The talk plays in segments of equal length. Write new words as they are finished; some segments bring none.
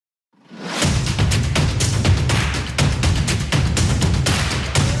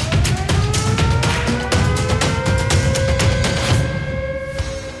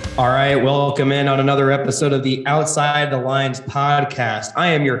All right, welcome in on another episode of the Outside the Lines podcast. I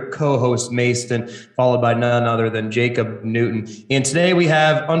am your co-host, Mason, followed by none other than Jacob Newton. And today we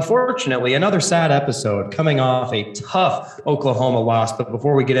have, unfortunately, another sad episode coming off a tough Oklahoma loss. But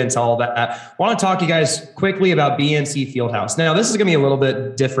before we get into all that, I want to talk to you guys quickly about BNC Fieldhouse. Now, this is going to be a little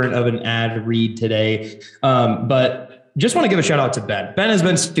bit different of an ad read today, but just want to give a shout out to Ben. Ben has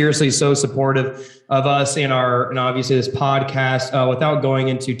been seriously so supportive of us and obviously this podcast. Without going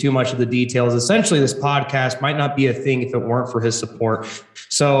into too much of the details, essentially this podcast might not be a thing if it weren't for his support.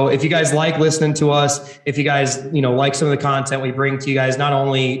 So if you guys like listening to us, if you guys like some of the content we bring to you guys, not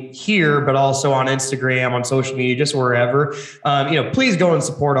only here but also on Instagram, on social media, just wherever, please go and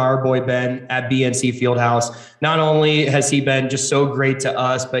support our boy Ben at BNC Fieldhouse. Not only has he been just so great to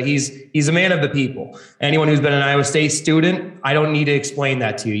us, but he's a man of the people. Anyone who's been an Iowa State student, I don't need to explain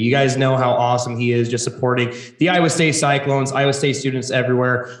that to you. You guys know how awesome he is just supporting the Iowa State Cyclones, Iowa State students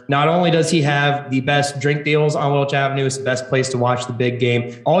everywhere. Not only does he have the best drink deals on Welch Avenue, it's the best place to watch the big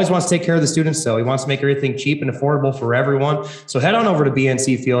game. Always wants to take care of the students, though. He wants to make everything cheap and affordable for everyone. So head on over to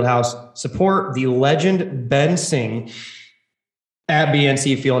BNC Fieldhouse, support the legend Ben Singh at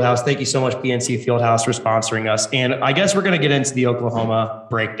BNC Fieldhouse. Thank you so much, BNC Fieldhouse, for sponsoring us. And I guess we're going to get into the Oklahoma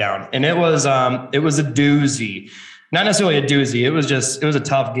breakdown. And it was a doozy. Not necessarily a doozy. It was a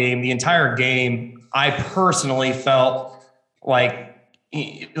tough game. The entire game, I personally felt like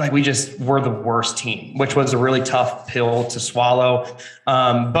we just were the worst team, which was a really tough pill to swallow.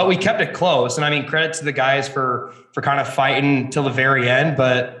 But we kept it close. And I mean, credit to the guys for kind of fighting till the very end.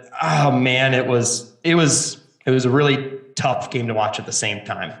 But oh man, it was a really tough game to watch at the same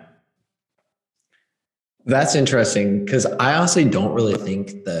time. That's interesting because I honestly don't really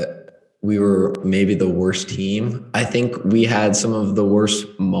think that we were maybe the worst team. I think we had some of the worst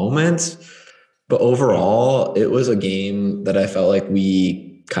moments, but overall it was a game that I felt like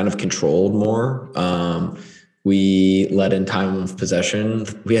we kind of controlled more. We led in time of possession.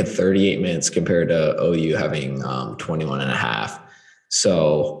 We had 38 minutes compared to OU having 21 and a half.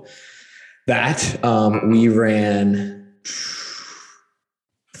 So that we ran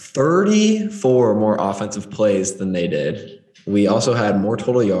 34 more offensive plays than they did. We also had more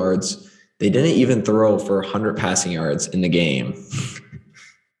total yards. They didn't even throw for 100 passing yards in the game.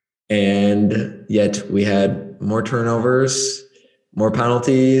 And yet we had more turnovers, more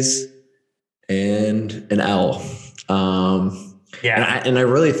penalties, and an L. And I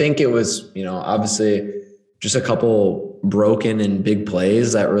really think it was, obviously just a couple broken and big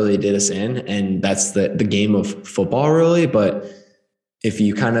plays that really did us in. And that's the game of football, really. But if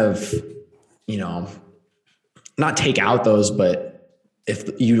you kind of, not take out those, but if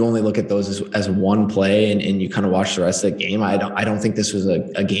you only look at those as one play and you kind of watch the rest of the game, I don't think this was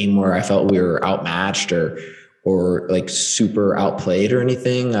a game where I felt we were outmatched or like super outplayed or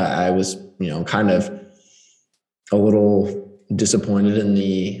anything. I was, kind of a little disappointed in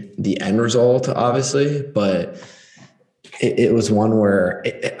the end result, obviously, but it was one where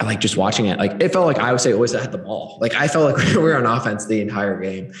like just watching it, like it felt like Iowa State always had the ball. Like I felt like we were on offense the entire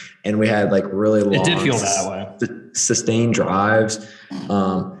game and we had like really long, it did feel that way, sustained drives.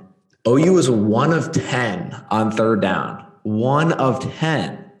 OU was 1 of 10 on third down, 1 of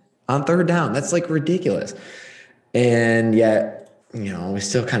 10 on third down. That's like ridiculous. And yet, we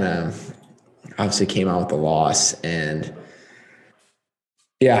still kind of obviously came out with the loss. And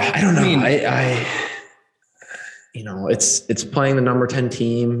yeah, I don't know. It's playing the number 10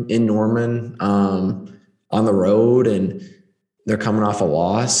 team in Norman on the road, and they're coming off a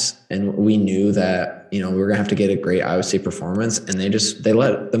loss. And we knew that, we were gonna have to get a great Iowa State performance, and they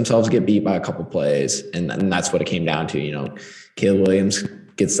let themselves get beat by a couple plays, and that's what it came down to. Caleb Williams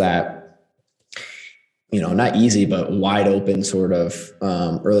gets that, not easy but wide open sort of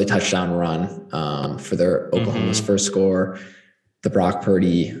early touchdown run for their Oklahoma's first score. The Brock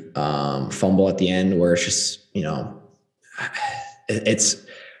Purdy fumble at the end, where it's just, it's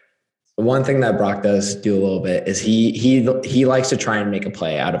one thing that Brock does do a little bit is he likes to try and make a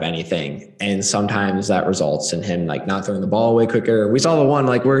play out of anything. And sometimes that results in him like not throwing the ball away quicker. We saw the one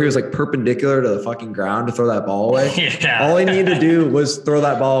like where he was like perpendicular to the fucking ground to throw that ball away. Yeah. All he needed to do was throw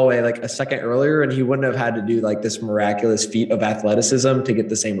that ball away like a second earlier, and he wouldn't have had to do like this miraculous feat of athleticism to get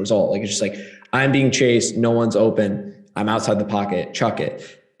the same result. Like it's just like, I'm being chased, no one's open, I'm outside the pocket, chuck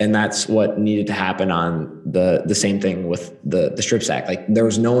it. And that's what needed to happen on the same thing with the strip sack. Like there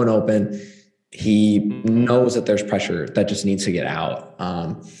was no one open. He knows that there's pressure that just needs to get out.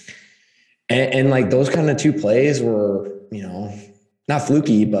 And like those kind of two plays were, not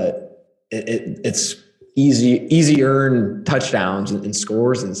fluky, but it's easy earned touchdowns and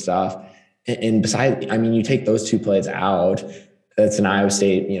scores and stuff. And besides, I mean, you take those two plays out, it's an Iowa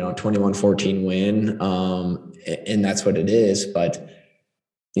State, 21-14 win. And that's what it is. But,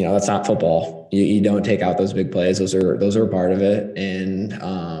 that's not football. You don't take out those big plays. Those are a part of it. And,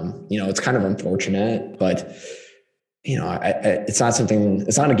 it's kind of unfortunate, but it's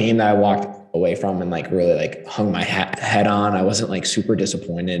not a game that I walked away from and really hung my head on. I wasn't super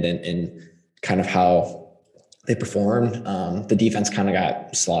super in kind of how they performed. The defense kind of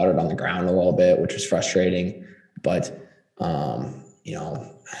got slaughtered on the ground a little bit, which was frustrating, but I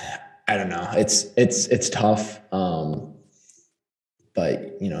don't know. It's tough.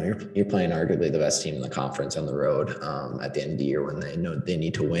 But you're playing arguably the best team in the conference on the road at the end of the year when they know they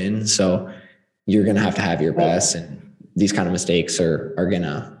need to win. So you're going to have your best, and these kind of mistakes are going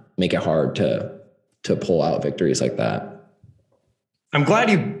to make it hard to pull out victories like that. I'm glad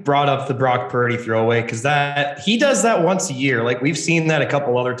you brought up the Brock Purdy throwaway, because he does that once a year. We've seen that a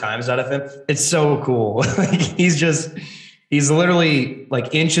couple other times out of him. It's so cool. He's literally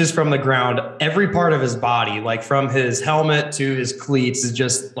inches from the ground. Every part of his body, from his helmet to his cleats, is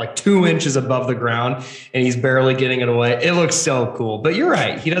just 2 inches above the ground, and he's barely getting it away. It looks so cool. But you're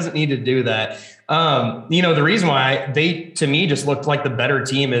right. He doesn't need to do that. The reason why they, to me, just looked like the better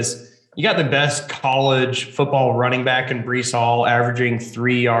team is you got the best college football running back in Breece Hall, averaging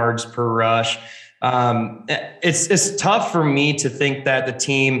 3 yards per rush. It's tough for me to think that the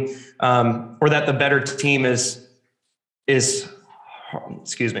team or that the better team is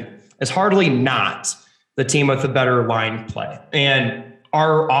hardly not the team with the better line play. And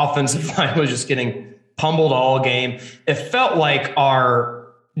our offensive line was just getting pummeled all game. It felt like our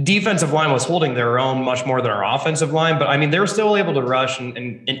defensive line was holding their own much more than our offensive line, but they were still able to rush and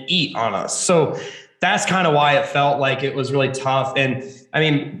eat on us. So that's kind of why it felt like it was really tough. And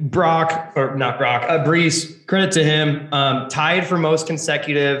Breece, credit to him, tied for most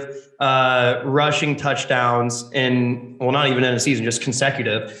consecutive rushing touchdowns not even in a season, just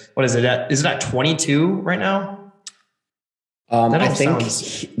consecutive. What is it at? Is it at 22 right now? I think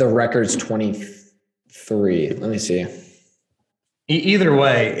the record's 23. Let me see. Either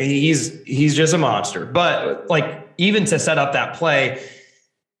way, he's just a monster. But even to set up that play,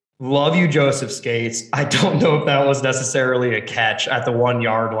 love you, Joseph Skates. I don't know if that was necessarily a catch at the 1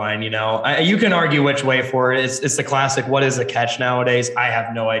 yard line. You can argue which way for it. It's the classic. What is a catch nowadays? I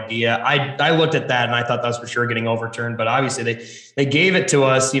have no idea. I looked at that and I thought that was for sure getting overturned. But obviously they gave it to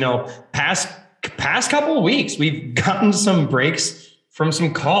us. Past couple of weeks, we've gotten some breaks from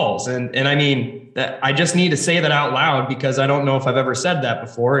some calls, and I just need to say that out loud because I don't know if I've ever said that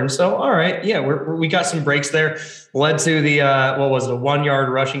before. And so, all right, yeah, we got some breaks there, led to the a 1 yard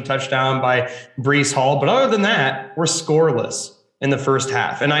rushing touchdown by Breece Hall. But other than that, we're scoreless in the first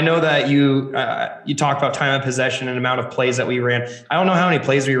half. And I know that you talked about time of possession and amount of plays that we ran. I don't know how many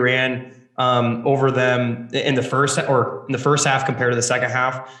plays we ran over them in the first half compared to the second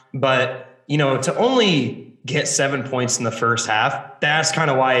half, but to only get 7 points in the first half, that's kind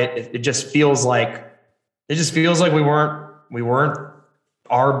of why it just feels like we weren't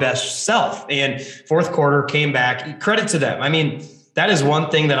our best self. And fourth quarter came back. Credit to them. That is one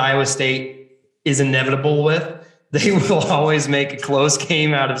thing that Iowa State is inevitable with. They will always make a close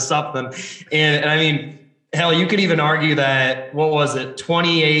game out of something. And hell, you could even argue that,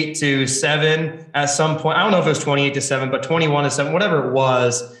 28-7 at some point. I don't know if it was 28-7, but 21-7, whatever it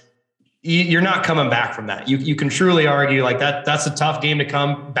was. You're not coming back from that. You can truly argue that's a tough game to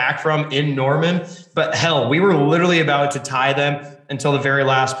come back from in Norman. But hell, we were literally about to tie them until the very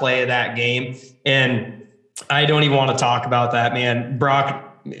last play of that game. And I don't even want to talk about that, man.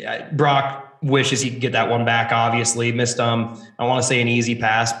 Brock wishes he could get that one back. Obviously missed, I want to say an easy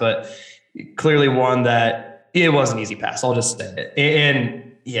pass, but clearly one that it was an easy pass. I'll just say it.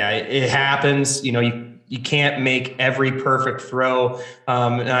 And yeah, it happens. You can't make every perfect throw.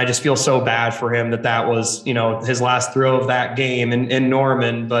 And I just feel so bad for him that was, his last throw of that game in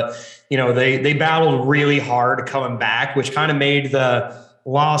Norman. But, they battled really hard coming back, which kind of made the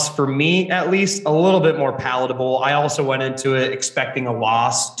loss for me, at least, a little bit more palatable. I also went into it expecting a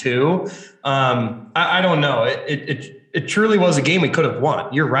loss too. I don't know. It truly was a game we could have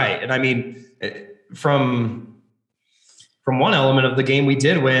won. You're right. And from one element of the game we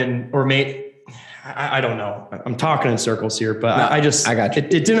did win or made, I don't know. I'm talking in circles here, but no, I got you.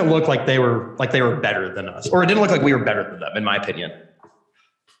 It didn't look like they were better than us, or it didn't look like we were better than them, in my opinion.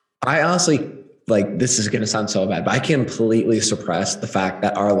 I honestly, this is going to sound so bad, but I completely suppressed the fact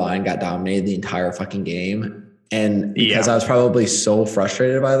that our line got dominated the entire fucking game. And because I was probably so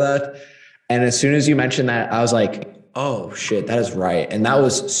frustrated by that. And as soon as you mentioned that, I was like, oh shit, that is right. And that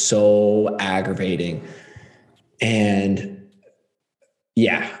was so aggravating. And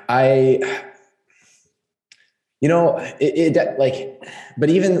yeah, You know, but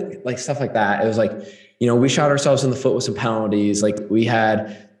even like stuff like that, it was like, we shot ourselves in the foot with some penalties. Like we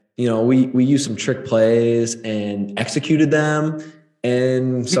had, we used some trick plays and executed them,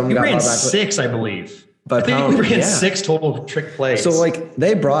 and some we got ran brought back 6, I believe. But I think we ran 6 total trick plays. So like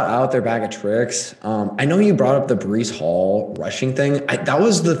they brought out their bag of tricks. I know you brought up the Breece Hall rushing thing. That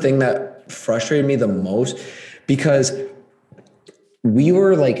was the thing that frustrated me the most, because we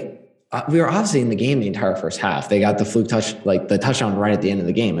were obviously in the game the entire first half. They got the fluke the touchdown right at the end of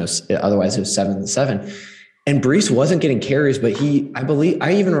the game. Otherwise it was 7-7. And Breece wasn't getting carries, but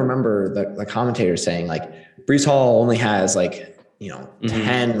I even remember the commentator saying like Breece Hall only has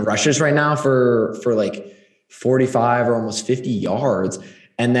 10 rushes right now for like 45 or almost 50 yards.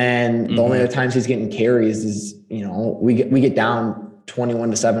 And then the only other times he's getting carries is, we get down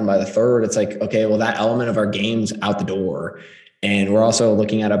 21-7 by the third. It's like, okay, well, that element of our game's out the door. And we're also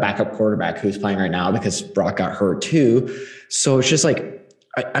looking at a backup quarterback who's playing right now because Brock got hurt too. So it's just like,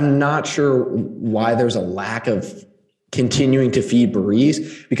 I'm not sure why there's a lack of continuing to feed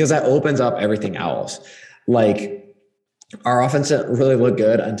Breece, because that opens up everything else. Like, our offense didn't really look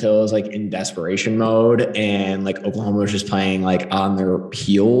good until it was like in desperation mode, and like Oklahoma was just playing like on their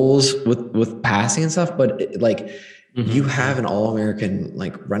heels with passing and stuff. But you have an All-American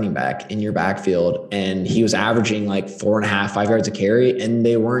like running back in your backfield, and he was averaging like 4.5, 5 yards a carry, and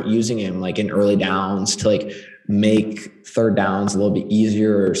they weren't using him like in early downs to like make third downs a little bit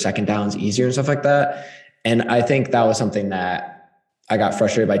easier or second downs easier and stuff like that. And I think that was something that I got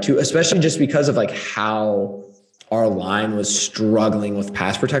frustrated by too, especially just because of like how our line was struggling with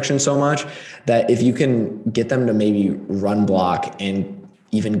pass protection so much, that if you can get them to maybe run block and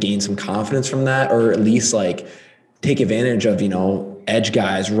even gain some confidence from that, or at least like take advantage of, edge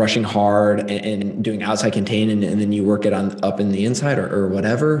guys rushing hard and doing outside contain, and then you work it on up in the inside or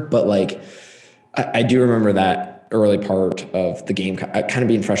whatever. But like, I do remember that early part of the game kind of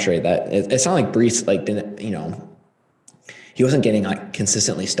being frustrated that it's not like Breece like didn't, he wasn't getting like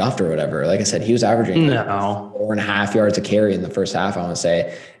consistently stuffed or whatever. Like I said, he was averaging 4.5 yards a carry in the first half, I want to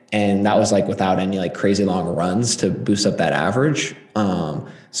say. And that was like without any like crazy long runs to boost up that average.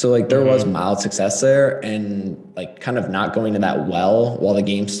 So like there was mild success there, and like kind of not going to that well while the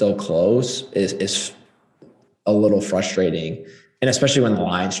game's still close is a little frustrating. And especially when the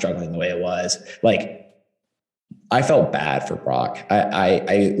line's struggling the way it was. Like, I felt bad for Brock.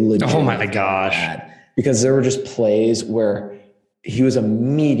 I legitimately oh my gosh. Bad, because there were just plays where he was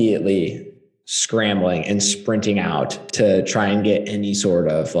immediately scrambling and sprinting out to try and get any sort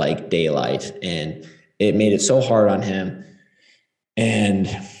of like daylight. And it made it so hard on him. And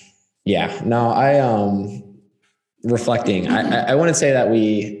reflecting, I wouldn't say that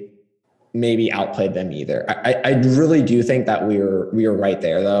we maybe outplayed them either. I really do think that we were right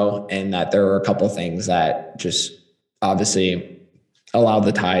there though. And that there were a couple of things that just obviously allowed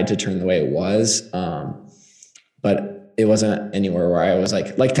the tide to turn the way it was. But it wasn't anywhere where I was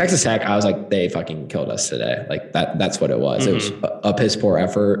like Texas Tech, I was like, they fucking killed us today. Like that's what it was. It was a piss poor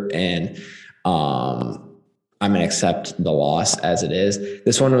effort. And I'm going to accept the loss as it is.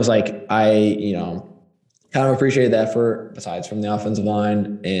 This one was like, I kind of appreciated the effort besides from the offensive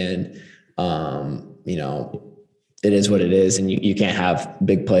line. And, it is what it is. And you can't have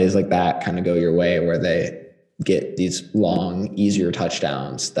big plays like that kind of go your way where they get these long, easier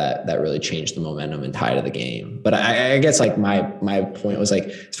touchdowns that really change the momentum and tide of the game. But I guess like my point was like,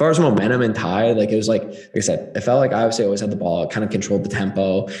 as far as momentum and tide, like it was like I said, it felt like Iowa State always had the ball, it kind of controlled the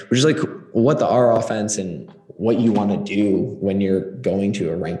tempo, which is like what our offense and what you want to do when you're going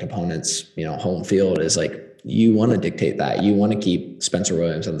to a ranked opponent's, home field is like, you want to dictate that. You want to keep Spencer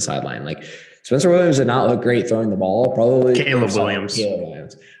Williams on the sideline. Like Spencer Williams did not look great throwing the ball. Probably Caleb Williams.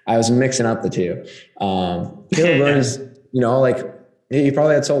 I was mixing up the two. Caleb Williams, he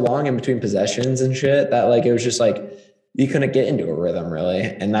probably had so long in between possessions and shit that like it was just like you couldn't get into a rhythm really,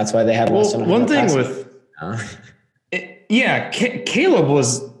 and that's why they had less. One thing with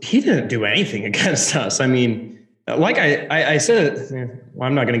Caleb he didn't do anything against us. I mean, like I said, well,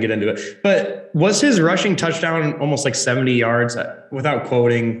 I'm not going to get into it, but was his rushing touchdown almost like 70 yards without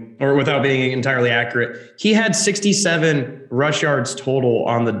quoting or without being entirely accurate? He had 67 rush yards total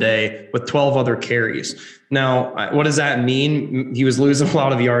on the day with 12 other carries. Now, what does that mean? He was losing a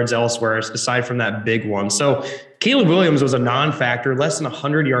lot of yards elsewhere aside from that big one. So Caleb Williams was a non-factor, less than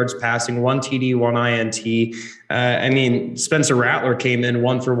 100 yards passing, 1 TD, 1 INT. Spencer Rattler came in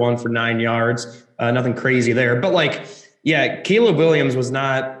 1 for 1 for 9 yards. Nothing crazy there. But Caleb Williams was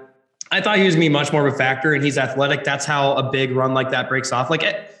not – I thought he was going to be much more of a factor, and he's athletic. That's how a big run like that breaks off.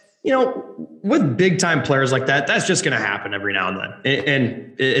 With big-time players like that, that's just going to happen every now and then.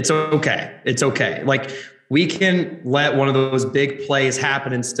 And it's okay. It's okay. Like, we can let one of those big plays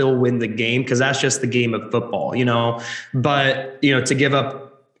happen and still win the game, because that's just the game of football, but to give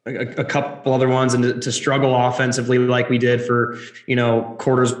up a couple other ones and to struggle offensively like we did for,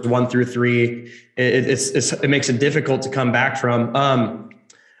 quarters 1 through 3, it makes it difficult to come back from.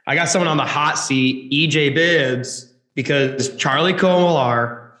 I got someone on the hot seat, EJ Bibbs, because Charlie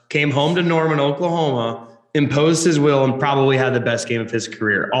Kolar came home to Norman, Oklahoma, imposed his will, and probably had the best game of his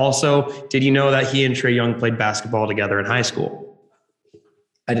career. Also, did you know that he and Trae Young played basketball together in high school?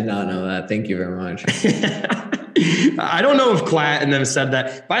 I did not know that. Thank you very much. I don't know if Klatt and them said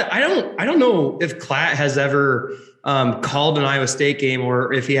that, but I don't know if Klatt has ever called an Iowa State game,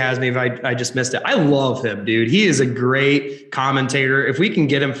 or if he has, maybe I just missed it. I love him, dude. He is a great commentator. If we can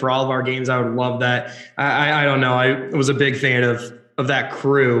get him for all of our games, I would love that. I don't know. I was a big fan of that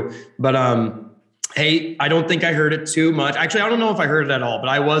crew, but hey, I don't think I heard it too much. Actually, I don't know if I heard it at all, but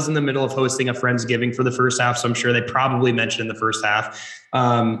I was in the middle of hosting a Friendsgiving for the first half, so I'm sure they probably mentioned in the first half.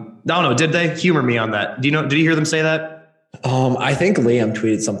 I don't know. Did they? Humor me on that. Did you hear them say that? I think Liam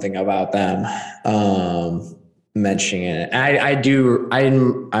tweeted something about them mentioning it.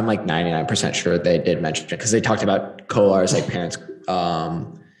 I'm like 99% sure they did mention it, because they talked about Kolar's parents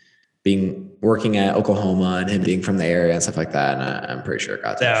working at Oklahoma and him being from the area and stuff like that. And I'm pretty sure it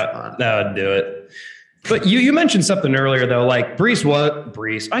got that would do it. But you mentioned something earlier though, like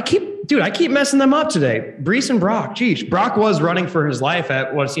Breece. I keep messing them up today. Breece and Brock. Geez, Brock was running for his life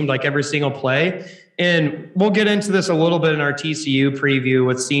at what seemed like every single play. And we'll get into this a little bit in our TCU preview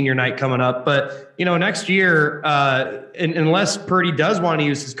with senior night coming up. But, next year, unless Purdy does want to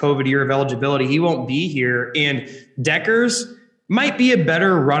use his COVID year of eligibility, he won't be here. And Deckers might be a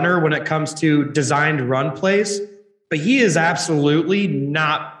better runner when it comes to designed run plays, but he is absolutely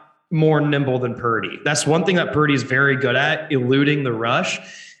not more nimble than Purdy. That's one thing that Purdy is very good at, eluding the rush.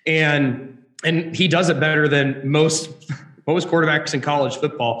 And he does it better than most quarterbacks in college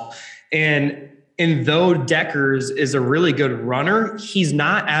football. And though Deckers is a really good runner, he's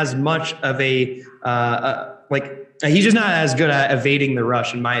not as much of he's just not as good at evading the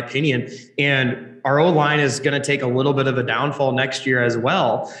rush, in my opinion. And our O-line is going to take a little bit of a downfall next year as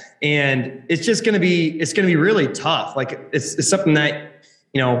well. And it's going to be really tough. Like it's something that,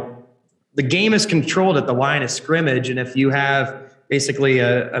 the game is controlled at the line of scrimmage. And if you have basically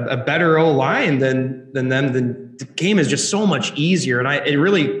a better O-line than them, then the game is just so much easier. And it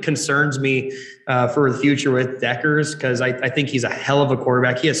really concerns me for the future with Deckers, because I think he's a hell of a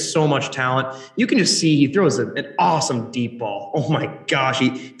quarterback. He has so much talent. You can just see he throws an awesome deep ball. Oh my gosh, he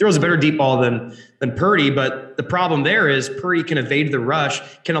throws a better deep ball than Purdy. But the problem there is Purdy can evade the rush,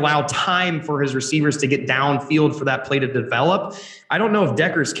 can allow time for his receivers to get downfield for that play to develop. I don't know if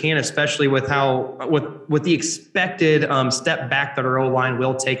Deckers can, especially with the expected step back that our O-line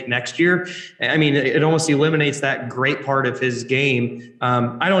will take next year. I mean, it almost eliminates that great part of his game.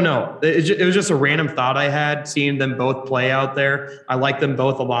 I don't know. It was just a random thought I had seeing them both play out there. I like them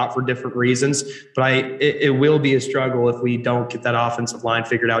both a lot for different reasons, but it will be a struggle if we don't get that offensive line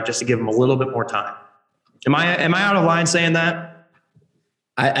figured out, just to give them a little bit more time. Am I out of line saying that?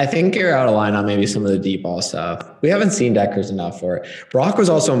 I think you're out of line on maybe some of the deep ball stuff. We haven't seen Deckers enough for it. Brock was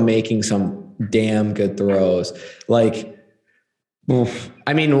also making some damn good throws. Like,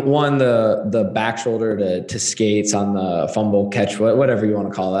 I mean, one, the back shoulder to Skates on the fumble catch, whatever you want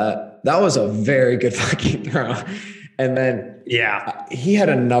to call that. That was a very good fucking throw. And then, yeah, he had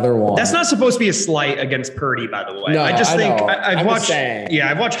another one. That's not supposed to be a slight against Purdy, by the way. No, I just think I've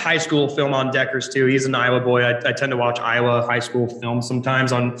watched high school film on Deckers too. He's an Iowa boy. I tend to watch Iowa high school film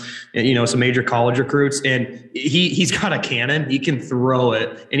sometimes on, some major college recruits, and he's got a cannon. He can throw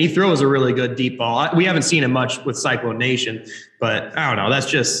it, and he throws a really good deep ball. We haven't seen it much with Cyclone Nation, but I don't know.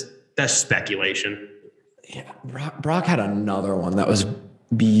 That's speculation. Yeah, Brock had another one that was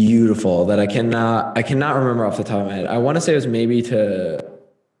beautiful that I cannot remember off the top of my head. I want to say it was maybe to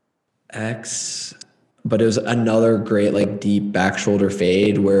X, but it was another great like deep back shoulder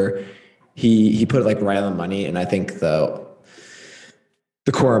fade where he put it like right on the money, and I think the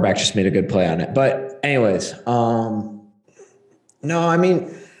cornerback just made a good play on it. But anyways, no, I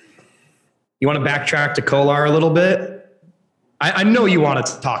mean, you want to backtrack to Kolar a little bit? I know you wanted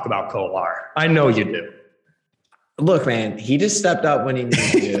to talk about Kolar. I know you do. Look, man, he just stepped up when he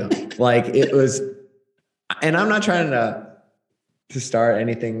needed to. Like it was, and I'm not trying to start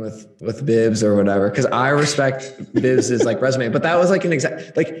anything with Bibbs or whatever, because I respect Bibbs' like resume, but that was like an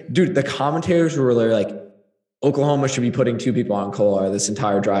exact, like, dude, the commentators were really like, Oklahoma should be putting 2 people on Kolar this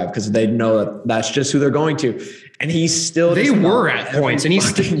entire drive because they know that that's just who they're going to, and he's still. They were at points, and he's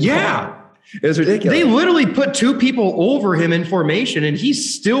still, yeah. It was ridiculous. They literally put two people over him in formation, and he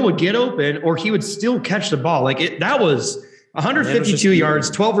still would get open, or he would still catch the ball. That was 152 yards,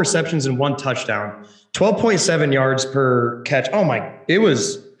 12 receptions, and 1 touchdown, 12.7 yards per catch. Oh my!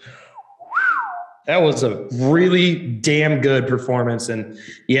 That was a really damn good performance. And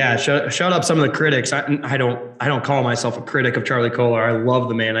yeah, shut up some of the critics. I don't call myself a critic of Charlie Kolar. I love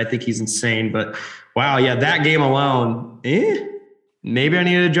the man. I think he's insane. But wow, yeah, that game alone, maybe I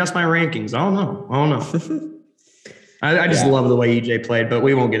need to adjust my rankings. I don't know. I just love the way EJ played, but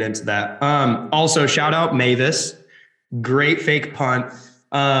we won't get into that. Also, shout out Mavis. Great fake punt.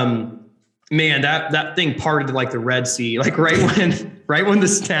 Man, that thing parted like the Red Sea. Like right when the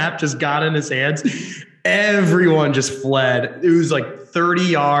snap just got in his hands, everyone just fled. It was like 30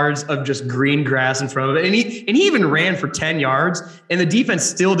 yards of just green grass in front of it. And he even ran for 10 yards, and the defense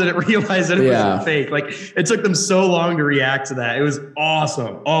still didn't realize that it was a fake. Like, it took them so long to react to that. It was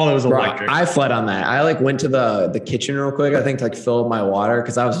awesome. Oh, it was electric. I fled on that. I went to the kitchen real quick, I think, to fill my water,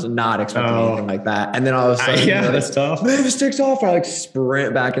 because I was not expecting anything like that. And then all of a sudden, that's tough. Mavis takes off. I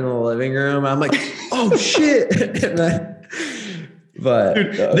sprint back into the living room. I'm like, oh shit. And then, but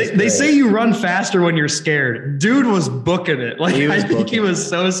dude, they say you run faster when you're scared. Dude was booking it. Like, I think he was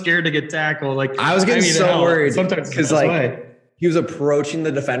so scared to get tackled. Like, I was getting worried sometimes because he was approaching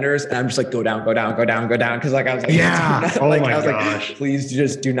the defenders, and I'm just like, go down. Cause I was like, gosh, please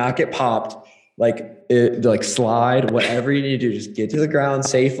just do not get popped. Slide, whatever you need to do, just get to the ground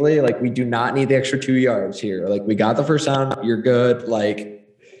safely. Like, we do not need the extra 2 yards here. Like, we got the first down. You're good.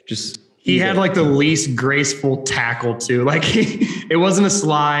 He had the least graceful tackle too. Like, it wasn't a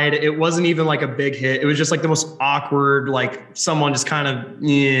slide. It wasn't even like a big hit. It was just the most awkward, someone just kind of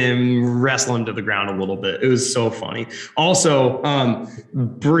wrestling to the ground a little bit. It was so funny. Also,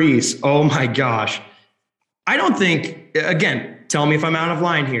 Brees, oh my gosh. I don't think, again, tell me if I'm out of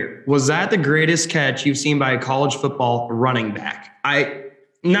line here. Was that the greatest catch you've seen by a college football running back?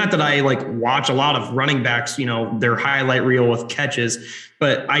 Not that I watch a lot of running backs, their highlight reel with catches,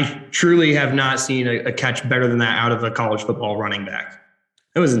 but I truly have not seen a catch better than that out of a college football running back.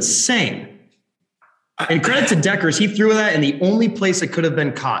 It was insane. And credit to Deckers, he threw that in the only place it could have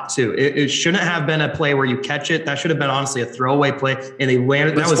been caught too. It shouldn't have been a play where you catch it. That should have been honestly a throwaway play, and they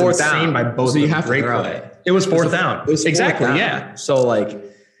landed. That was insane by both. So you have to throw it. It was fourth down. Exactly. Down. Yeah. So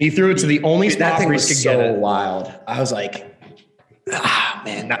he threw it to the only spot where he could get it. Wild. I was like,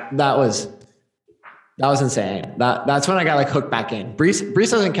 man, that was insane. That's when I got hooked back in. Brees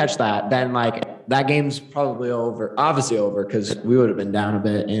doesn't catch that, then that game's probably obviously over, because we would have been down a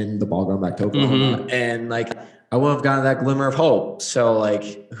bit in the ball going back to Oklahoma. Mm-hmm. And I wouldn't have gotten that glimmer of hope. So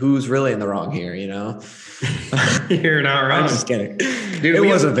who's really in the wrong here, You're not wrong. I'm just kidding. Dude, it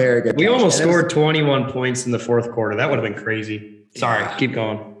was a very good catch. We almost scored 21 points in the fourth quarter. That would have been crazy. Sorry, keep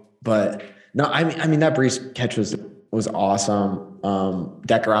going. But no, I mean that Brees catch was awesome.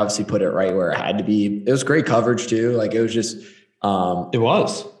 Decker obviously put it right where it had to be. It was great coverage too. It was just it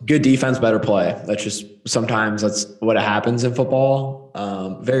was good defense, better play. Sometimes that's what happens in football.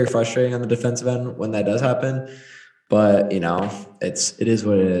 Very frustrating on the defensive end when that does happen. But it is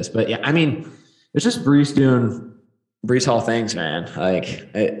what it is. But yeah, I mean, it's just Brees doing Brees Hall things, man.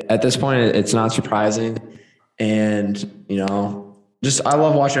 At this point, it's not surprising. And I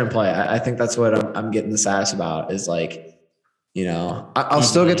love watching him play. I think that's what I'm getting the sass about is I'll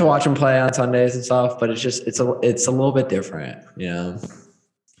still get to watch him play on Sundays and stuff, but it's a little bit different, It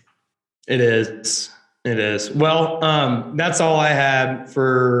is. Well, that's all I had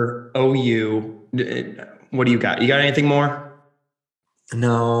for OU. What do you got? You got anything more?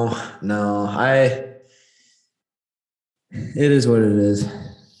 No, it is what it is.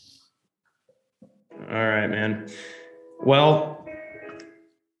 All right, man. Well,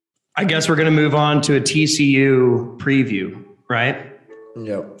 I guess we're going to move on to a TCU preview, right?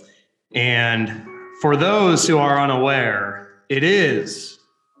 Yep. And for those who are unaware, it is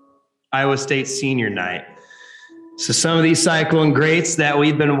Iowa State senior night. So some of these Cyclone greats that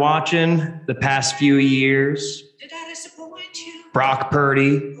we've been watching the past few years, Brock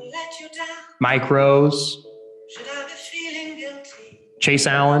Purdy, Mike Rose, Chase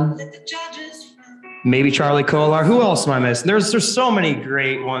Allen, maybe Charlie Kolar. Who else am I missing? There's so many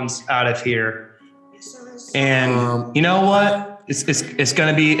great ones out of here. And you know what? It's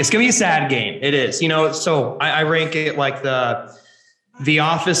gonna be a sad game. It is. So I rank it like the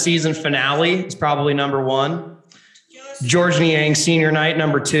Office season finale is probably number 1. George Niang senior night,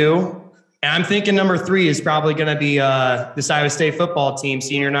 number 2. And I'm thinking number 3 is probably going to be this Iowa State football team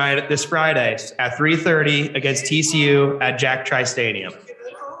senior night this Friday at 3:30 against TCU at Jack Tri Stadium.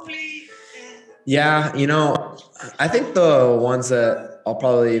 Yeah, I think the ones that I'll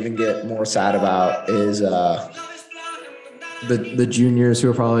probably even get more sad about is the juniors who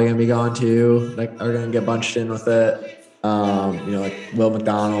are probably going to be gone too, like are going to get bunched in with it. Like Will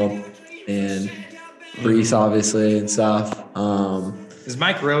McDonald and Brees, obviously, and stuff. Is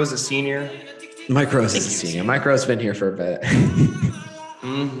Mike Rose a senior? Mike Rose is a senior. Mike Rose has been here for a bit.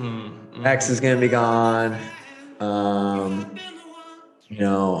 X is going to be gone.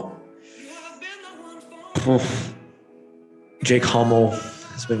 Jake Hummel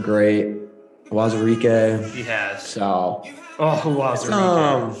has been great. Wazirike. He has. So.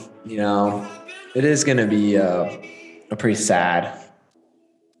 Wazirike. It is going to be a pretty sad,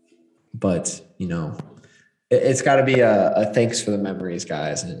 but it's got to be a thanks for the memories,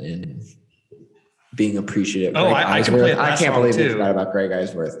 guys, and being appreciative. I can play I can't believe we forgot about Greg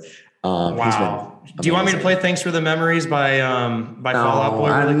Eisworth. Wow. Do you want me to play "Thanks for the Memories" by Fall Out Boy?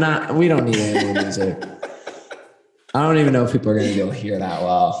 I'm not. We don't need any music. I don't even know if people are going to be able to hear that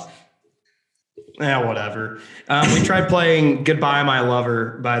well. Yeah, whatever. We tried playing "Goodbye, My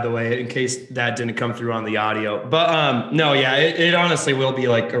Lover," by the way, in case that didn't come through on the audio. But no, yeah, it honestly will be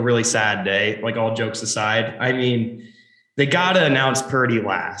like a really sad day. Like, all jokes aside, I mean, they got to announce Purdy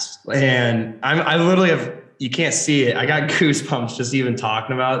last, and I literally have. You can't see it. I got goosebumps just even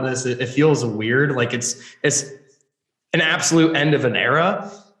talking about this. It feels weird. Like it's an absolute end of an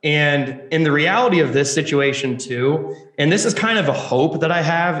era. And in the reality of this situation too, and this is kind of a hope that I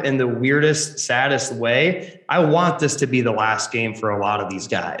have in the weirdest, saddest way, I want this to be the last game for a lot of these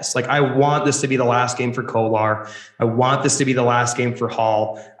guys. Like, I want this to be the last game for Kolar. I want this to be the last game for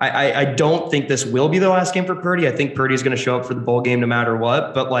Hall. I don't think this will be the last game for Purdy. I think Purdy's going to show up for the bowl game no matter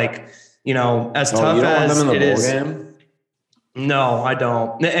what. But as tough as it is. Game? No, I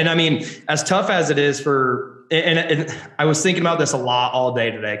don't. And I mean, as tough as it is and I was thinking about this a lot all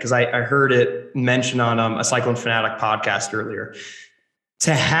day today because I heard it mentioned on a Cyclone Fanatic podcast earlier.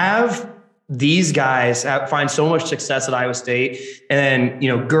 To have these guys find so much success at Iowa State and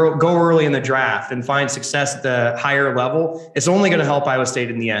go early in the draft and find success at the higher level, it's only going to help Iowa State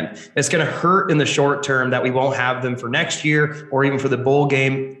in the end. It's going to hurt in the short term that we won't have them for next year or even for the bowl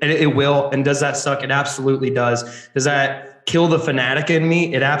game. And it will. And does that suck? It absolutely does. Does that kill the fanatic in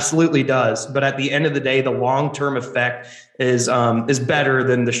me? It absolutely does. But at the end of the day, the long-term effect is better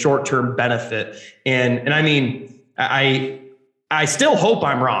than the short-term benefit. And I mean, I still hope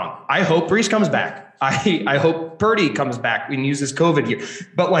I'm wrong. I hope Brees comes back. I hope Purdy comes back and uses COVID year.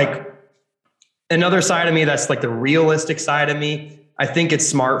 But another side of me, that's like the realistic side of me, I think it's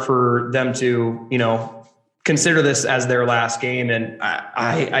smart for them to, consider this as their last game. And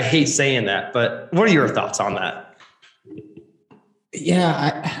I hate saying that, but what are your thoughts on that?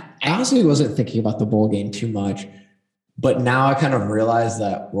 Yeah, I honestly wasn't thinking about the bowl game too much, but now I kind of realize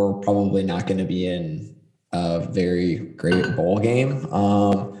that we're probably not going to be in a very great bowl game.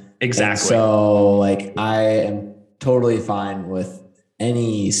 Exactly. So I am totally fine with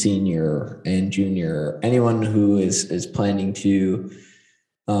any senior and junior, anyone who is planning to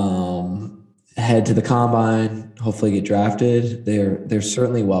head to the combine, hopefully get drafted. They're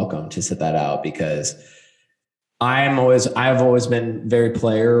certainly welcome to sit that out because I've always been very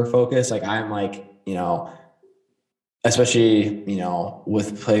player focused. Especially,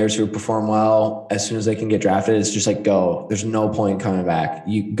 with players who perform well, as soon as they can get drafted, it's just go. There's no point in coming back.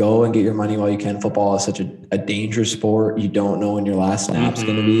 You go and get your money while you can. Football is such a dangerous sport. You don't know when your last snap's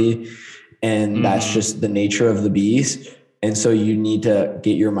going to be. And that's just the nature of the beast. And so you need to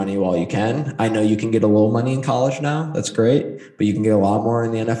get your money while you can. I know you can get a little money in college now. That's great. But you can get a lot more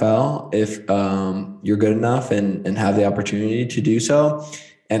in the NFL if you're good enough and have the opportunity to do so.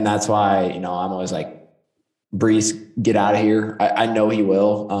 And that's why, I'm always Brees, get out of here. I know he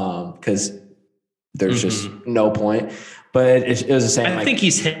will because there's just no point. But it was the same. I think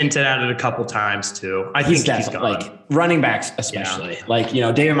he's hinted at it a couple times too. I think he's gone. Running backs, especially.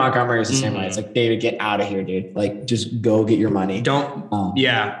 Yeah. David Montgomery is the same way. It's David, get out of here, dude. Just go get your money. Don't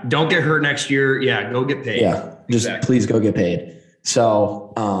get hurt next year. Yeah, go get paid. Yeah, just please go get paid.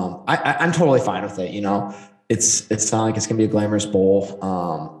 So I'm totally fine with it. It's not like it's gonna be a glamorous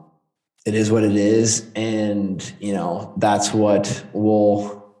bowl. It is what it is, and that's what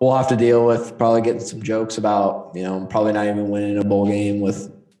we'll have to deal with. Probably getting some jokes about probably not even winning a bowl game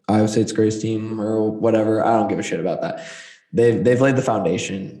with Iowa State's greatest team or whatever. I don't give a shit about that. They've laid the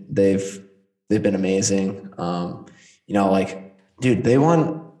foundation. They've been amazing. Dude,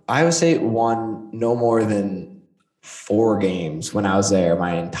 Iowa State won no more than 4 games when I was there.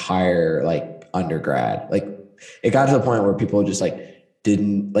 My entire undergrad. It got to the point where people just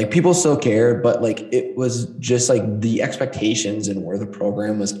didn't people still cared, but it was just the expectations and where the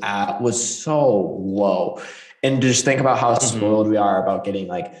program was at was so low. And just think about how spoiled we are about getting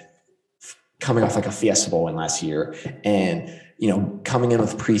like coming off like a Fiesta Bowl win last year and, coming in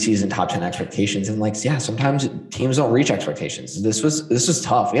with preseason top 10 expectations. And like, yeah, sometimes teams don't reach expectations. This was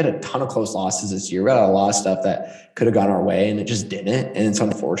tough. We had a ton of close losses this year. We had a lot of stuff that could have gone our way and it just didn't. And it's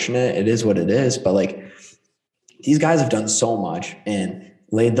unfortunate. It is what it is. But like, these guys have done so much and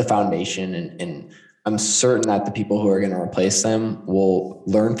laid the foundation. And I'm certain that the people who are going to replace them will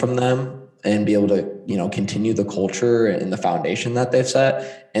learn from them and be able to, continue the culture and the foundation that they've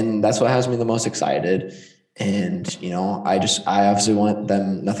set. And that's what has me the most excited. And, I obviously want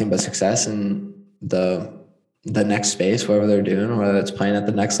them nothing but success in the next space, whatever they're doing, whether it's playing at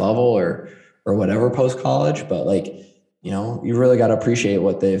the next level or whatever post-college. But like, you really got to appreciate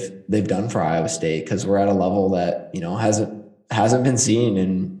what they've done for Iowa State, because we're at a level that, hasn't been seen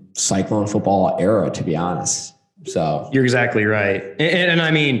in Cyclone football era, to be honest. So you're exactly right. And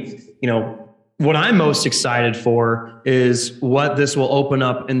I mean, what I'm most excited for is what this will open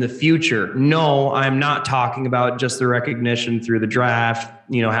up in the future. No, I'm not talking about just the recognition through the draft,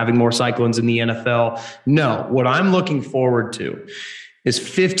 having more Cyclones in the NFL. No, what I'm looking forward to is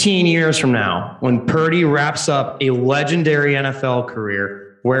 15 years from now, when Purdy wraps up a legendary NFL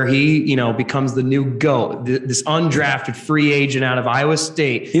career where he, becomes the new GOAT, this undrafted free agent out of Iowa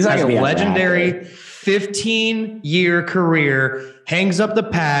State. He's not has a gonna be legendary 15-year career, hangs up the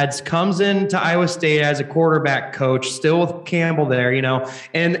pads, comes into Iowa State as a quarterback coach, still with Campbell there,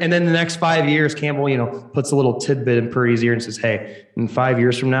 and then the next 5 years, Campbell, puts a little tidbit in Purdy's ear and says, hey, in 5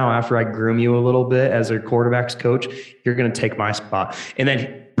 years from now, after I groom you a little bit as a quarterback's coach, you're going to take my spot. And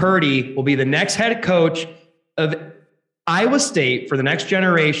then Purdy will be the next head coach of Iowa State for the next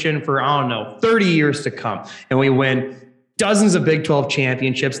generation for, 30 years to come. And we win dozens of Big 12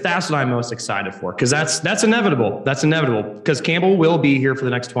 championships. That's what I'm most excited for, because that's inevitable. That's inevitable because Campbell will be here for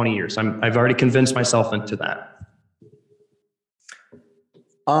the next 20 years. I've already convinced myself into that.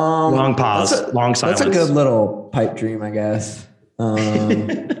 Long pause, long silence. That's a good little pipe dream, I guess.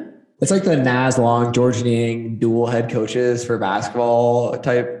 It's like the Naz Long, George Niang dual head coaches for basketball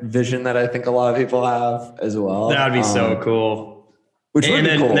type vision that I think a lot of people have as well. That would be so cool. And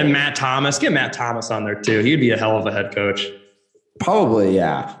then Matt Thomas, get Matt Thomas on there too. He'd be a hell of a head coach. Probably,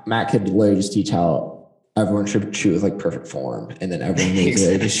 yeah. Matt could literally just teach how everyone should shoot with like perfect form, and then everyone was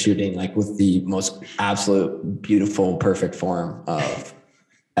really just shooting like with the most absolute beautiful, perfect form of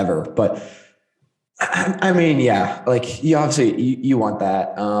ever. But I mean, yeah, like you obviously you want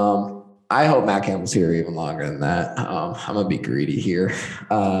that. I hope Matt Campbell's here even longer than that. I'm gonna be greedy here.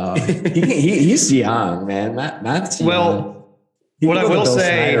 He's young, man. Matt's young. Well. What I will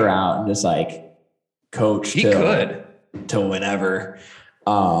say, Snyder out and just like coach to whenever.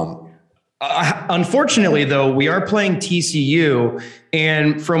 Unfortunately, though, we are playing TCU,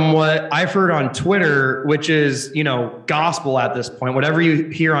 and from what I've heard on Twitter, which is gospel at this point, whatever you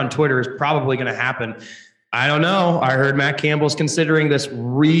hear on Twitter is probably going to happen. I don't know. I heard Matt Campbell's considering this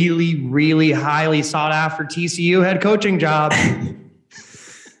really, really highly sought after TCU head coaching job.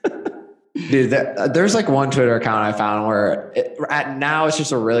 Dude, there's like one Twitter account I found where now it's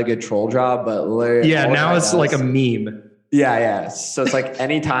just a really good troll job, but now it's like a meme. Yeah. So it's like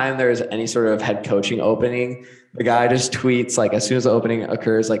anytime there's any sort of head coaching opening, the guy just tweets like as soon as the opening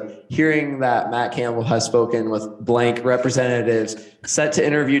occurs, like hearing that Matt Campbell has spoken with blank representatives set to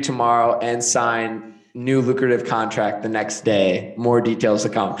interview tomorrow and sign new lucrative contract the next day, more details to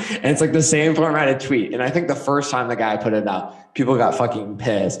come. And it's like the same formatted tweet. And I think the first time the guy put it out, people got fucking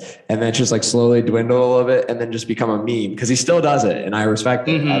pissed, and then it's just like slowly dwindle a little bit and then just become a meme, because he still does it. And I respect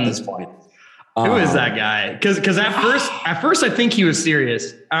it at this point. Who is that guy? Because at first I think he was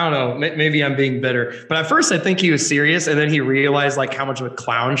serious. I don't know. Maybe I'm being bitter, but at first I think he was serious, and then he realized like how much of a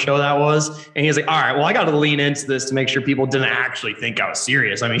clown show that was, and he's like, "All right, well, I got to lean into this to make sure people didn't actually think I was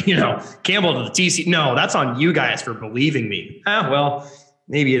serious." I mean, Campbell to the TC. No, that's on you guys for believing me. Well,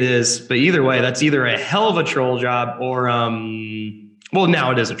 maybe it is, but either way, that's either a hell of a troll job or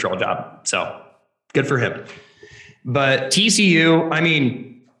now it is a troll job. So good for him. But TCU, I mean,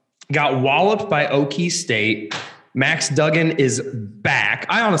 got walloped by Okie State. Max Duggan is back.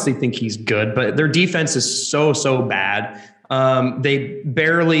 I honestly think he's good, but their defense is so bad. They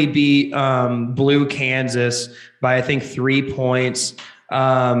barely beat Blue Kansas by, I think, 3 points.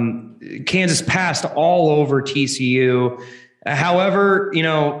 Kansas passed all over TCU. However,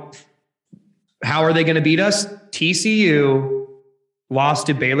 how are they going to beat us? TCU lost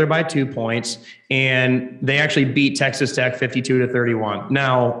to Baylor by 2 points, and they actually beat Texas Tech 52-31.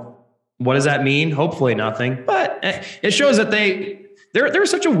 Now, what does that mean? Hopefully nothing, but it shows that they're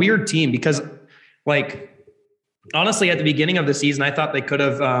such a weird team, because like honestly, at the beginning of the season, I thought they could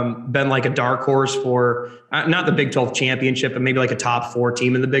have been like a dark horse for not the Big 12 championship, but maybe like a top 4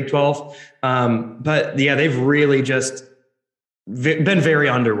 team in the Big 12. But yeah, they've really just been very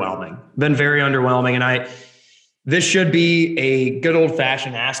underwhelming. And this should be a good old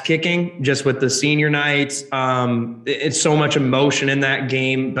fashioned ass kicking just with the senior nights. It's so much emotion in that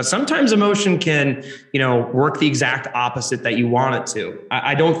game, but sometimes emotion can, work the exact opposite that you want it to.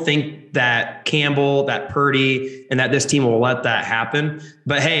 I don't think that Campbell, that Purdy, and that this team will let that happen.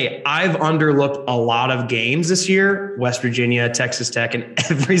 But hey, I've underlooked a lot of games this year, West Virginia, Texas Tech, and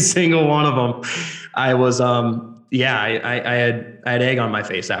every single one of them. I was, I had egg on my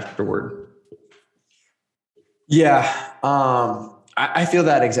face afterward. Yeah. I feel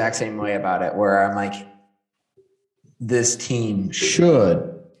that exact same way about it, where I'm like, this team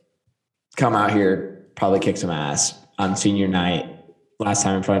should come out here, probably kick some ass on senior night, last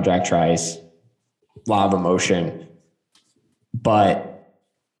time in front of Jack Trice, a lot of emotion, but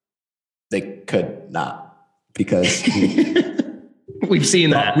they could not, because we've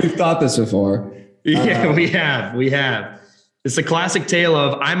seen that. We've thought this before. Yeah, we have. It's a classic tale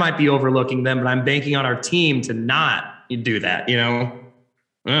of I might be overlooking them, but I'm banking on our team to not do that. I don't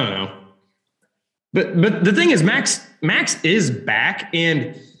know. But the thing is, Max is back,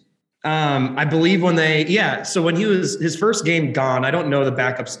 and I believe so when he was his first game gone, I don't know the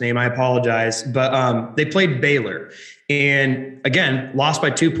backup's name, I apologize, but they played Baylor, and again lost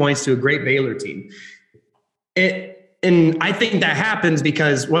by 2 points to a great Baylor team. And I think that happens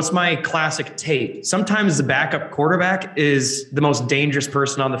because what's my classic take? Sometimes the backup quarterback is the most dangerous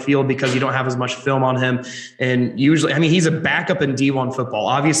person on the field because you don't have as much film on him. And usually, he's a backup in D1 football.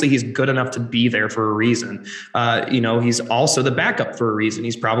 Obviously, he's good enough to be there for a reason. He's also the backup for a reason.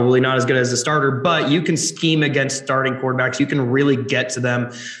 He's probably not as good as a starter, but you can scheme against starting quarterbacks. You can really get to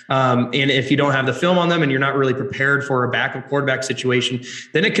them. And if you don't have the film on them and you're not really prepared for a backup quarterback situation,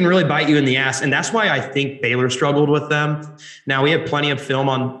 then it can really bite you in the ass. And that's why I think Baylor struggled with them. Now, we have plenty of film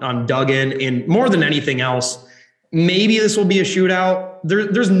on Duggan, and more than anything else, maybe this will be a shootout.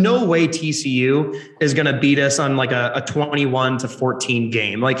 There's no way TCU is going to beat us on like a 21-14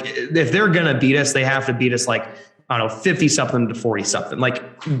 game. Like, if they're going to beat us, they have to beat us like, I don't know, 50-something to 40-something. Like,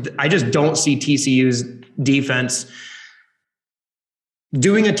 I just don't see TCU's defense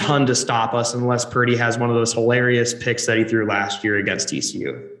doing a ton to stop us unless Purdy has one of those hilarious picks that he threw last year against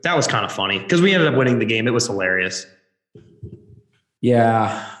TCU. That was kind of funny because we ended up winning the game. It was hilarious.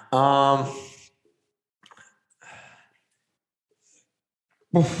 Yeah.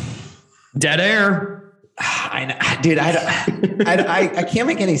 Dead air. I know, dude. I can't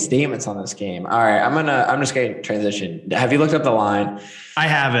make any statements on this game. All right, I'm just gonna transition. Have you looked up the line? I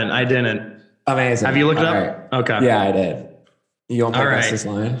haven't. I didn't. Amazing. Have you looked it up? Right. Okay. Yeah, I did. You want to guess this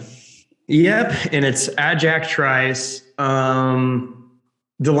line? Yep, and it's at Jack Trice.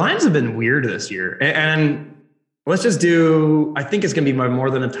 The lines have been weird this year, and let's just do. I think it's going to be more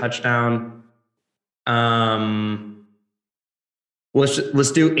than a touchdown.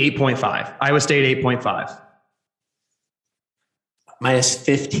 Let's do 8.5. Iowa State 8.5. Minus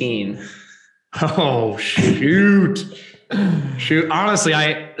 15. Oh shoot! Honestly,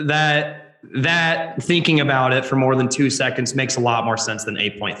 that thinking about it for more than 2 seconds makes a lot more sense than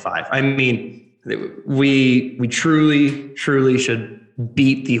 8.5. I mean, we truly should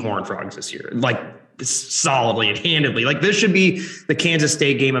beat the Horned Frogs this year, like solidly and handedly. Like, this should be the Kansas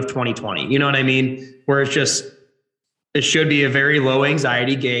State game of 2020. You know what I mean? Where it should be a very low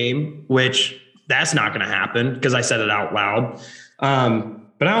anxiety game, which that's not going to happen because I said it out loud.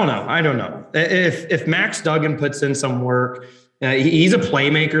 But I don't know. If Max Duggan puts in some work, he's a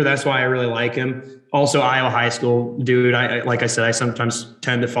playmaker. That's why I really like him. Also, Iowa high school dude. Like I said, I sometimes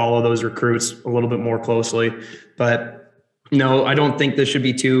tend to follow those recruits a little bit more closely. But no, I don't think this should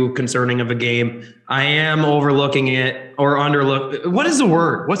be too concerning of a game. I am overlooking it or underlook. What is the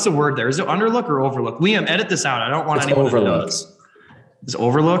word? What's the word there? Is it underlook or overlook? Liam, edit this out. I don't want anyone to know this. It's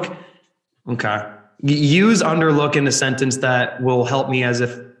overlook? Okay. Use underlook in a sentence that will help me as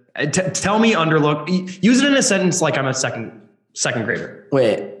if tell me underlook. Use it in a sentence like I'm a second grader.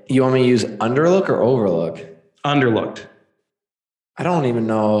 Wait, you want me to use underlook or overlook? Underlooked. I don't even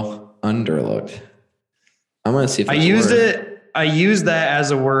know underlooked. I'm going to see if I used that as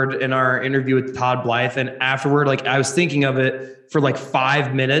a word in our interview with Todd Blythe. And afterward, like, I was thinking of it for like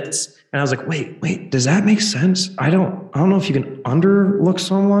 5 minutes and I was like, wait, does that make sense? I don't know if you can underlook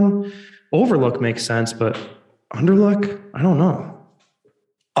someone. Overlook makes sense, but underlook, I don't know.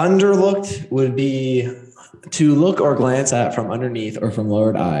 Underlooked would be to look or glance at from underneath or from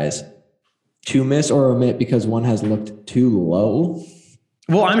lowered eyes. To miss or omit because one has looked too low.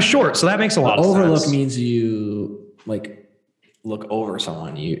 Well, I'm short, so that makes a lot of Overlook sense. means you like look over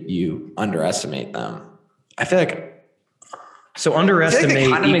someone. You underestimate them. I feel like So underestimate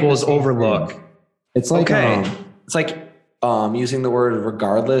equals overlook. It's like Okay. using the word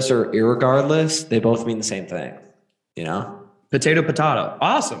regardless or irregardless. They both mean the same thing. You know? Potato, potato.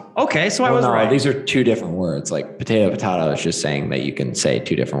 Awesome. Okay, so I was right. These are two different words. Like potato, potato is just saying that you can say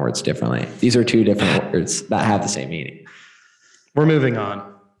two different words differently. These are two different words that have the same meaning. We're moving on.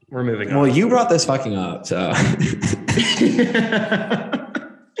 Well, you brought this fucking up, so I'm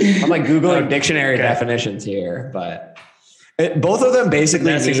like Googling dictionary definitions here, but both of them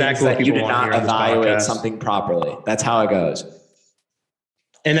basically means exactly that you did not evaluate something properly. That's how it goes.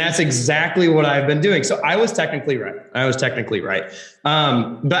 And that's exactly what I've been doing. So I was technically right. But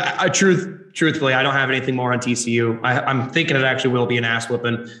truthfully, I don't have anything more on TCU. I'm thinking it actually will be an ass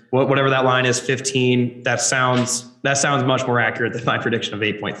whooping. Whatever that line is, 15. That sounds much more accurate than my prediction of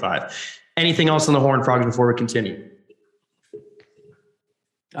 8.5. Anything else on the Horned Frogs before we continue?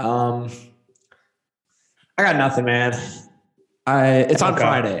 I got nothing, man. It's on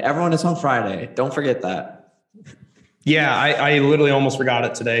Friday. Everyone, it's on Friday. Don't forget that. Yeah, I literally almost forgot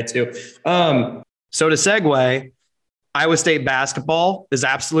it today too. So to segue, Iowa State basketball is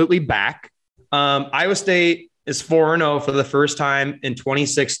absolutely back. Iowa State is 4-0 for the first time in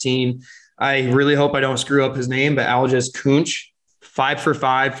 2016. I really hope I don't screw up his name, but Algis Kunch, 5 for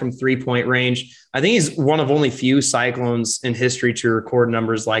 5 from 3-point range. I think he's one of only few Cyclones in history to record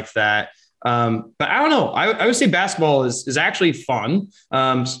numbers like that. But I don't know. I would say basketball is actually fun.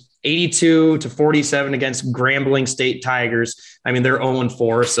 82-47 against Grambling State Tigers. I mean, they're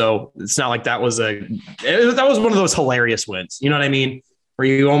 0-4, so it's not like that was one of those hilarious wins. You know what I mean? Where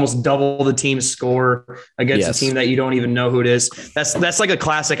you almost double the team's score against a team that you don't even know who it is. That's like a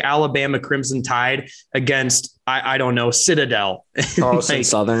classic Alabama Crimson Tide against I don't know, Citadel. Charleston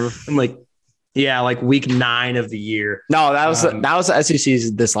Southern. I'm like, yeah, like week 9 of the year. No, that was the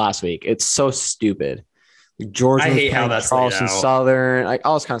SEC's this last week. It's so stupid. Georgia, I hate how that's Charleston Southern, like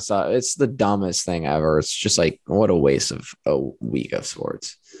all this kind of stuff. It's the dumbest thing ever. It's just like, what a waste of a week of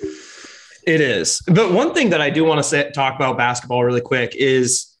sports. It is. But one thing that I do want to talk about basketball really quick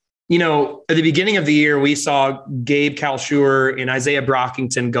is, you know, at the beginning of the year, we saw Gabe Kalscheur and Isaiah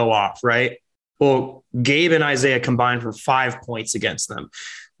Brockington go off, right? Well, Gabe and Isaiah combined for 5 points against them.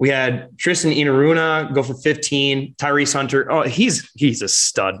 We had Tristan Inaruna go for 15. Tyrese Hunter. Oh, he's a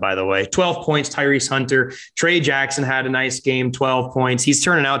stud, by the way. 12 points, Tyrese Hunter. Trey Jackson had a nice game, 12 points. He's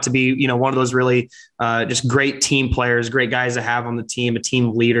turning out to be, you know, one of those really just great team players, great guys to have on the team, a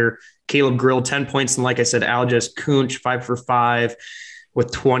team leader. Caleb Grill, 10 points. And like I said, Algis Kunch, 5 for 5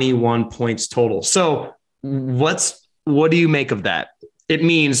 with 21 points total. So what do you make of that? It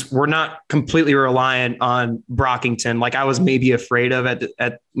means we're not completely reliant on Brockington, like I was maybe afraid of at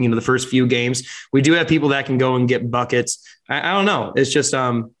the first few games. We do have people that can go and get buckets. I don't know. It's just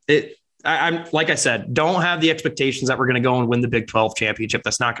I'm like I said, don't have the expectations that we're going to go and win the Big 12 championship.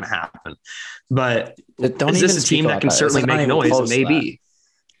 That's not going to happen. But is this a team that can certainly make noise? Maybe.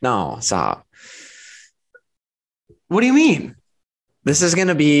 No, stop. What do you mean? This is going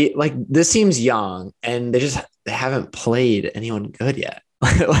to be like, this team's young and they haven't played anyone good yet.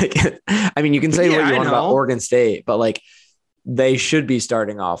 Like, I mean, you can say what you want about Oregon State, but like they should be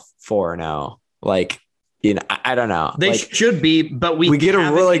starting off 4-0. Like, you know, I don't know. They should be, but we get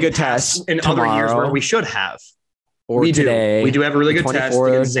a really good test in other years where we should have. Or today, we do have a really good test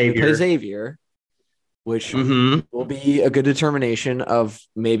against Xavier. Play Xavier, which will be a good determination of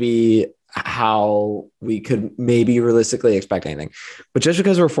maybe how we could maybe realistically expect anything. But just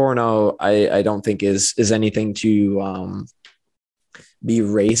because we're 4-0, I don't think is anything to be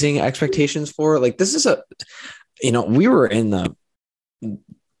raising expectations for. Like, this is we were in the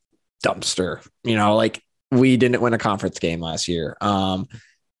dumpster, like we didn't win a conference game last year.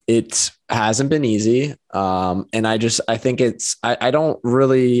 It hasn't been easy. And I think I don't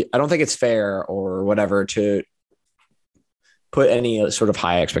think it's fair or whatever to put any sort of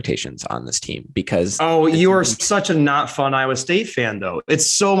high expectations on this team because. Oh, you are such a not fun Iowa State fan though.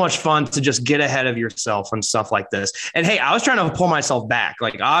 It's so much fun to just get ahead of yourself and stuff like this. And hey, I was trying to pull myself back.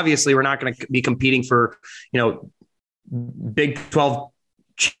 Like, obviously we're not going to be competing for, Big 12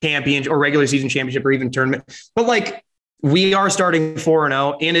 championship or regular season championship or even tournament, but like, we are starting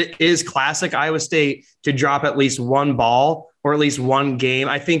 4-0, and it is classic Iowa State to drop at least one ball or at least one game.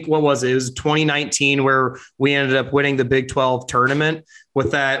 I think, what was it? It was 2019 where we ended up winning the Big 12 tournament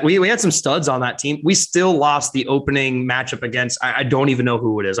with that. We had some studs on that team. We still lost the opening matchup against, I don't even know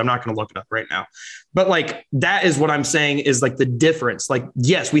who it is. I'm not going to look it up right now. But like, that is what I'm saying is like the difference. Like,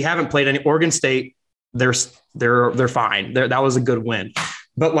 yes, we haven't played any Oregon State. They're fine. That was a good win.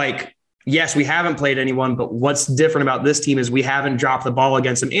 But like, yes, we haven't played anyone, but what's different about this team is we haven't dropped the ball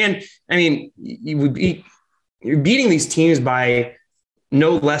against them. And I mean, you're beating these teams by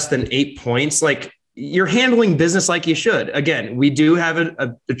no less than 8 points. Like, you're handling business like you should. Again, we do have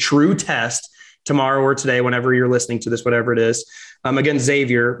a true test tomorrow or today, whenever you're listening to this, whatever it is, against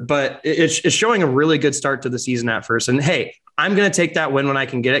Xavier, but it's showing a really good start to the season at first. And hey, I'm going to take that win when I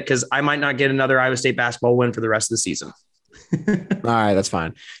can get it, because I might not get another Iowa State basketball win for the rest of the season. All right, that's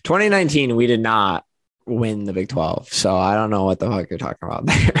fine. 2019, we did not win the Big 12, so I don't know what the fuck you're talking about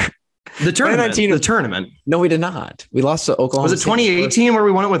there. The tournament. No, we did not. We lost to Oklahoma. Was it 2018 where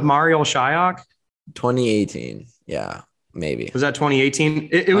we won it with Mario Shayok? 2018. Yeah, maybe. Was that 2018?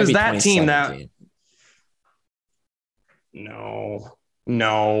 It was that team that. No.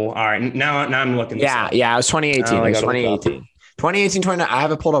 All right. Now I'm looking. Yeah. It was 2018. It was 2018. 2018, 2019. I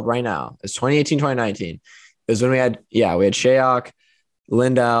have it pulled up right now. It's 2018, 2019. It was when we had Shayok,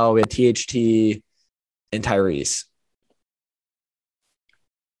 Lindell, we had THT, and Tyrese.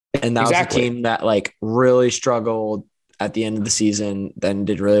 And that was a team that like really struggled at the end of the season, then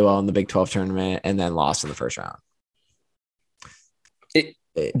did really well in the Big 12 tournament, and then lost in the first round.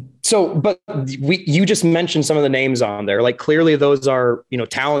 You just mentioned some of the names on there. Like, clearly those are,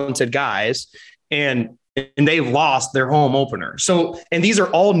 talented guys, and they've lost their home opener. So, and these are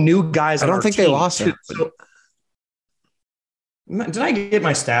all new guys. I don't think they lost it. Did I get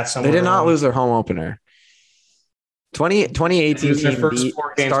my stats somewhere? They did not lose their home opener. 2018 team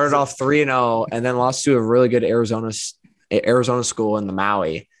started off 3-0 and then lost to a really good Arizona school in the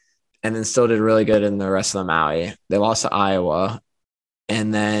Maui, and then still did really good in the rest of the Maui. They lost to Iowa,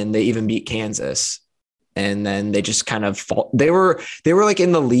 and then they even beat Kansas. And then they just kind of they were like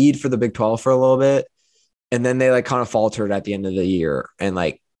in the lead for the Big 12 for a little bit, and then they like kind of faltered at the end of the year and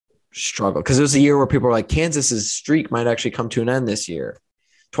like struggled, because it was a year where people were like, Kansas's streak might actually come to an end this year.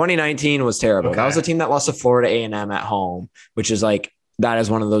 2019 was terrible. Okay. That was the team that lost to Florida A&M at home, which is like, that is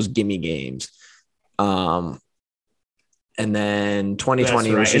one of those gimme games. And then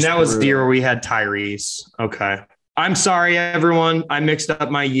 2020 was just, and that was the year where we had Tyrese. Okay. I'm sorry, everyone. I mixed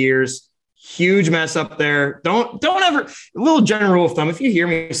up my years. Huge mess up there. Don't ever, a little general rule of thumb. If you hear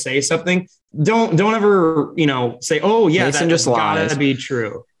me say something, don't ever, say, oh yeah, Mason just gotta be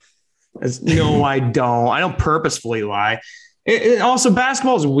true. No, I don't. I don't purposefully lie. Also,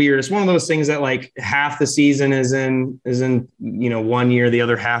 basketball is weird. It's one of those things that like half the season is in 1 year, the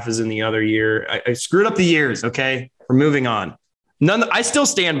other half is in the other year. I screwed up the years. Okay, we're moving on. I still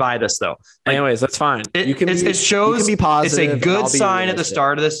stand by this though. Like, anyways, that's fine. It shows be positive. It's a good sign at the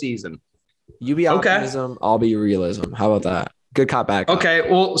start of the season. You be optimism. Okay. I'll be realism. How about that? Good cop back. Okay.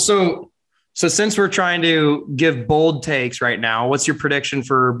 Well, so since we're trying to give bold takes right now, what's your prediction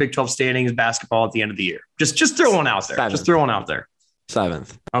for Big 12 standings basketball at the end of the year? Just throw one out there. 7th. Just throw one out there.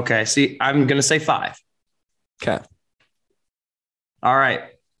 7th. Okay. See, I'm going to say 5. Okay. All right.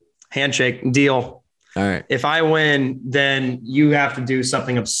 Handshake deal. All right. If I win, then you have to do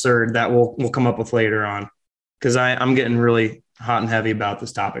something absurd that we'll come up with later on, because I'm getting really hot and heavy about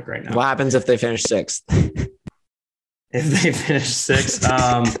this topic right now. What happens if they finish 6th? If they finish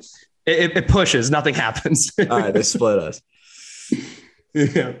 6th, it pushes. Nothing happens. All right, they split us.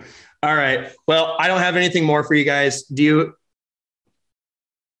 Yeah. All right. Well, I don't have anything more for you guys. Do you?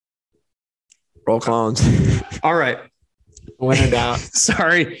 Roll clones. All right. Win it out.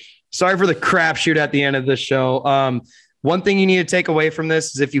 Sorry for the crapshoot at the end of the show. One thing you need to take away from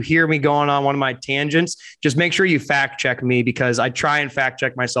this is if you hear me going on one of my tangents, just make sure you fact check me, because I try and fact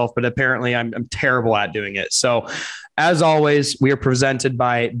check myself, but apparently I'm terrible at doing it. So as always, we are presented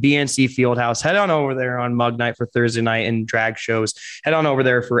by BNC Fieldhouse. Head on over there on Mug Night for Thursday night and drag shows. Head on over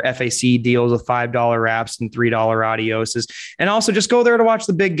there for FAC deals with $5 wraps and $3 adioses. And also just go there to watch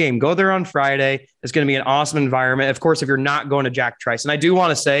the big game. Go there on Friday. It's going to be an awesome environment. Of course, if you're not going to Jack Trice, and I do want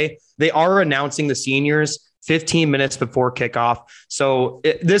to say they are announcing the seniors 15 minutes before kickoff. So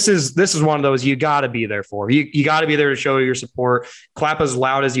this is one of those you got to be there for. You got to be there to show your support. Clap as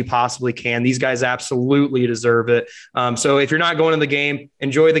loud as you possibly can. These guys absolutely deserve it. So if you're not going to the game,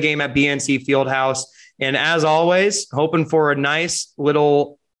 enjoy the game at BNC Fieldhouse. And as always, hoping for a nice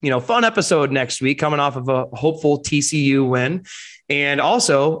little, fun episode next week, coming off of a hopeful TCU win and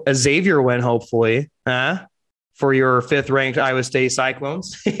also a Xavier win, hopefully, for your 5th ranked Iowa State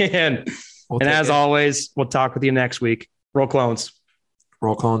Cyclones. And as always, we'll talk with you next week. Roll clones.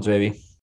 Roll clones, baby.